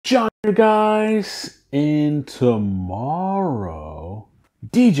John here, guys, and tomorrow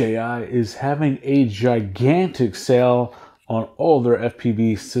DJI is having a gigantic sale on all their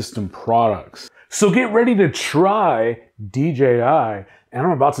FPV system products. So get ready to try DJI, and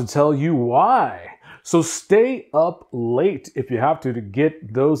I'm about to tell you why. So stay up late if you have to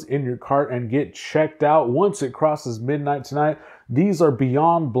get those in your cart and get checked out once it crosses midnight tonight. These are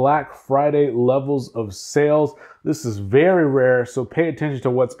beyond Black Friday levels of sales. This is very rare, so pay attention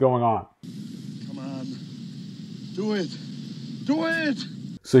to what's going on. Come on, do it, do it!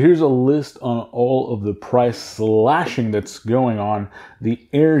 So here's a list on all of the price slashing that's going on. The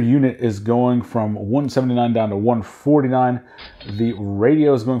air unit is going from $179 down to $149. The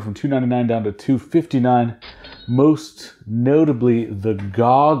radio is going from $299 down to $259. Most notably, the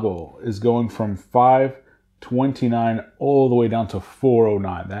goggle is going from $529 all the way down to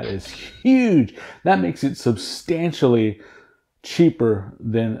 $409. That is huge. That makes it substantially cheaper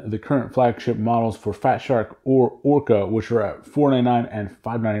than the current flagship models for Fat Shark or Orca, which are at $499 and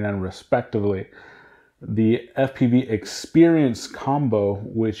 $599 respectively. The FPV Experience combo,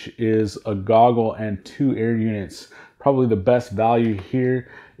 which is a goggle and 2 air units, probably the best value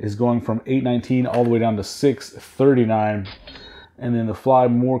here, is going from $819 all the way down to $639. And then the Fly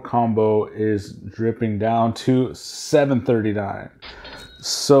More combo is dripping down to $739.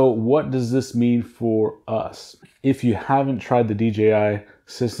 So what does this mean for us? If you haven't tried the DJI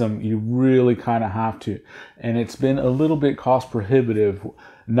system, you really kind of have to. And it's been a little bit cost prohibitive,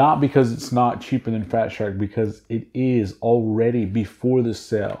 not because it's not cheaper than Fat Shark, because it is already before the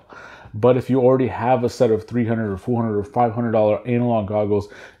sale. But if you already have a set of $300 or $400 or $500 analog goggles,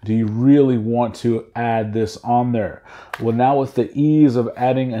 do you really want to add this on there? Well, now with the ease of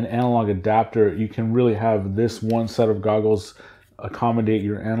adding an analog adapter, you can really have this one set of goggles accommodate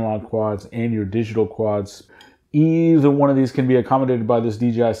your analog quads and your digital quads. Either one of these can be accommodated by this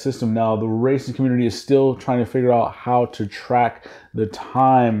DJI system. Now, the racing community is still trying to figure out how to track the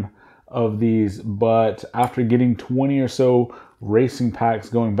time of these, but after getting 20 or so racing packs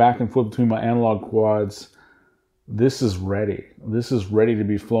going back and forth between my analog quads, this is ready. This is ready to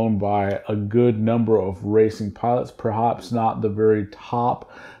be flown by a good number of racing pilots, perhaps not the very top,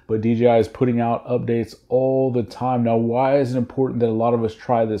 but DJI is putting out updates all the time. Now, why is it important that a lot of us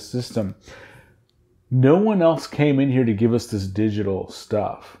try this system? No one else came in here to give us this digital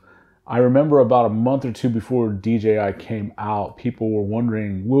stuff. I remember about a month or two before DJI came out, people were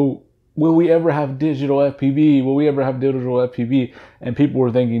wondering, will we ever have digital FPV? Will we ever have digital FPV? And people were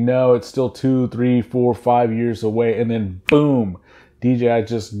thinking, no, it's still 2, 3, 4, 5 years away. And then boom, DJI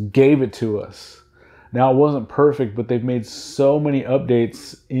just gave it to us. Now, it wasn't perfect, but they've made so many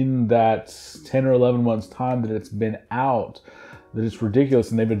updates in that 10 or 11 months time that it's been out that it's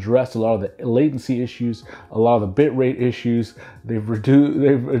ridiculous, and they've addressed a lot of the latency issues, a lot of the bit rate issues. They've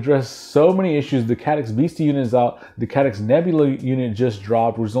addressed so many issues. The Caddx VC unit is out. The Caddx Nebula unit just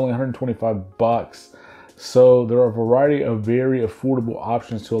dropped, which is only $125. So there are a variety of very affordable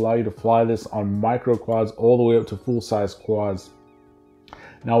options to allow you to fly this on micro quads all the way up to full-size quads.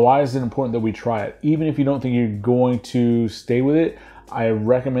 Now, why is it important that we try it? Even if you don't think you're going to stay with it, I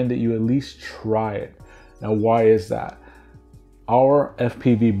recommend that you at least try it. Now, why is that? Our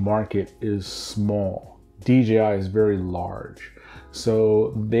FPV market is small. DJI is very large.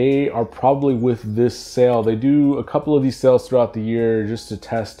 So they are probably with this sale. They do a couple of these sales throughout the year just to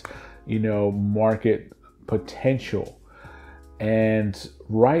test, market potential. And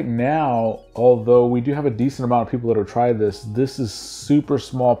right now, although we do have a decent amount of people that have tried this, this is super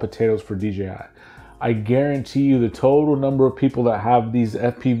small potatoes for DJI. I guarantee you the total number of people that have these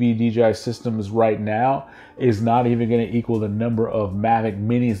FPV DJI systems right now is not even going to equal the number of Mavic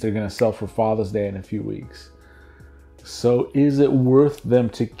Minis they're going to sell for Father's Day in a few weeks. So is it worth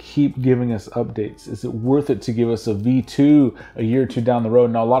them to keep giving us updates? Is it worth it to give us a V2 a year or two down the road?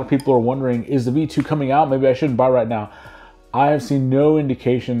 Now, a lot of people are wondering, is the V2 coming out? Maybe I shouldn't buy right now. I have seen no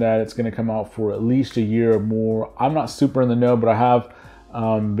indication that it's going to come out for at least a year or more. I'm not super in the know, but I have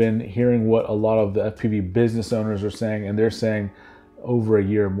been hearing what a lot of the FPV business owners are saying, and they're saying over a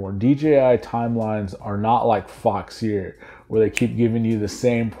year or more. DJI timelines are not like Fox here, where they keep giving you the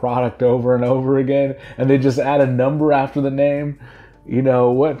same product over and over again, and they just add a number after the name.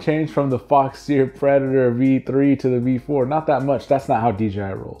 What changed from the Foxeer Predator V3 to the V4? Not that much. That's not how DJI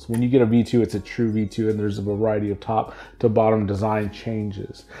rolls. When you get a V2, it's a true V2, and there's a variety of top to bottom design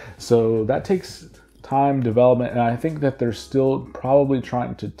changes. So that takes time, development, and I think that they're still probably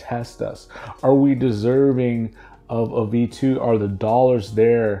trying to test us. Are we deserving of a V2? Are the dollars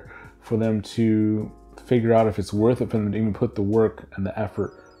there for them to figure out if it's worth it for them to even put the work and the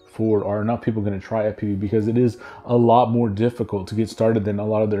effort forward, are enough people going to try FPV? Because it is a lot more difficult to get started than a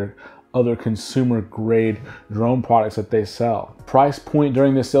lot of their other consumer grade drone products that they sell. Price point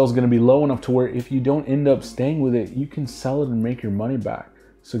during this sale is going to be low enough to where if you don't end up staying with it, you can sell it and make your money back.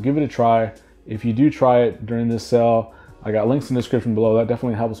 So give it a try. If you do try it during this sale, I got links in the description below. That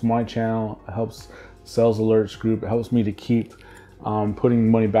definitely helps my channel. It helps Sales Alerts group. It helps me to keep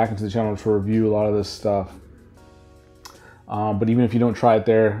putting money back into the channel to review a lot of this stuff. But even if you don't try it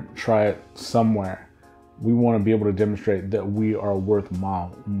there, try it somewhere. We want to be able to demonstrate that we are worth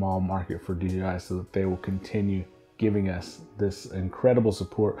mile market for DJI, so that they will continue giving us this incredible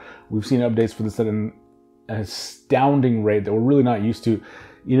support. We've seen updates for this at an astounding rate that we're really not used to.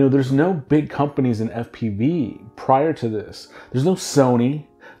 You know, there's no big companies in FPV prior to this. There's no Sony,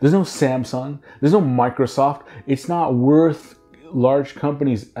 there's no Samsung, there's no Microsoft. It's not worth large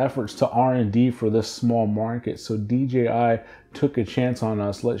companies' efforts to R&D for this small market. So DJI took a chance on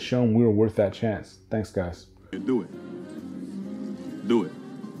us. Let's show them we were worth that chance. Thanks, guys. Do it. Do it.